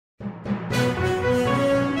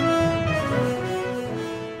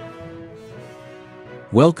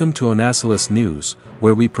Welcome to Onasilus News,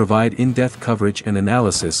 where we provide in-depth coverage and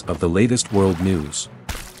analysis of the latest world news.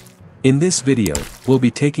 In this video, we'll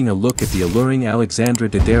be taking a look at the alluring Alexandra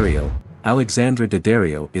Daddario. Alexandra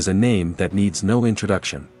Daddario is a name that needs no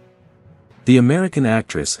introduction. The American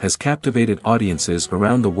actress has captivated audiences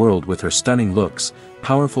around the world with her stunning looks,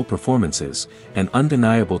 powerful performances, and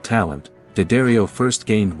undeniable talent. Daddario first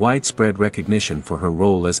gained widespread recognition for her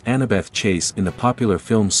role as Annabeth Chase in the popular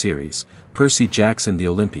film series, Percy Jackson the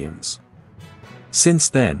Olympians. Since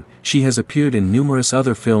then, she has appeared in numerous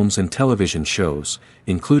other films and television shows,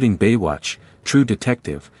 including Baywatch, True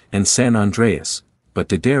Detective, and San Andreas, but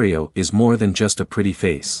Daddario is more than just a pretty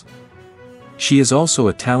face. She is also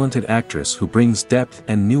a talented actress who brings depth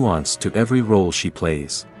and nuance to every role she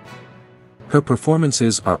plays. Her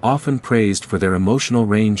performances are often praised for their emotional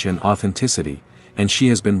range and authenticity, and she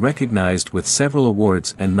has been recognized with several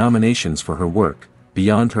awards and nominations for her work.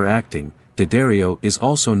 Beyond her acting, Daddario is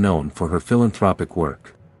also known for her philanthropic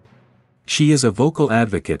work. She is a vocal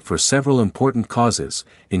advocate for several important causes,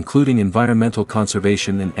 including environmental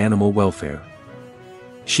conservation and animal welfare.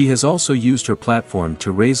 She has also used her platform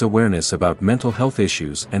to raise awareness about mental health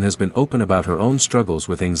issues and has been open about her own struggles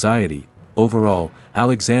with anxiety. Overall,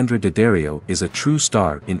 Alexandra Daddario is a true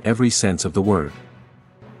star in every sense of the word.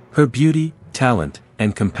 Her beauty, talent,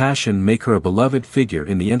 and compassion make her a beloved figure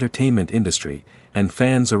in the entertainment industry, and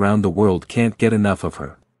fans around the world can't get enough of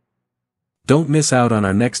her. Don't miss out on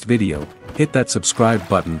our next video. Hit that subscribe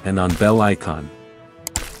button and on bell icon.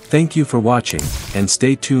 Thank you for watching, and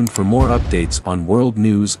stay tuned for more updates on world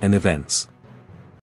news and events.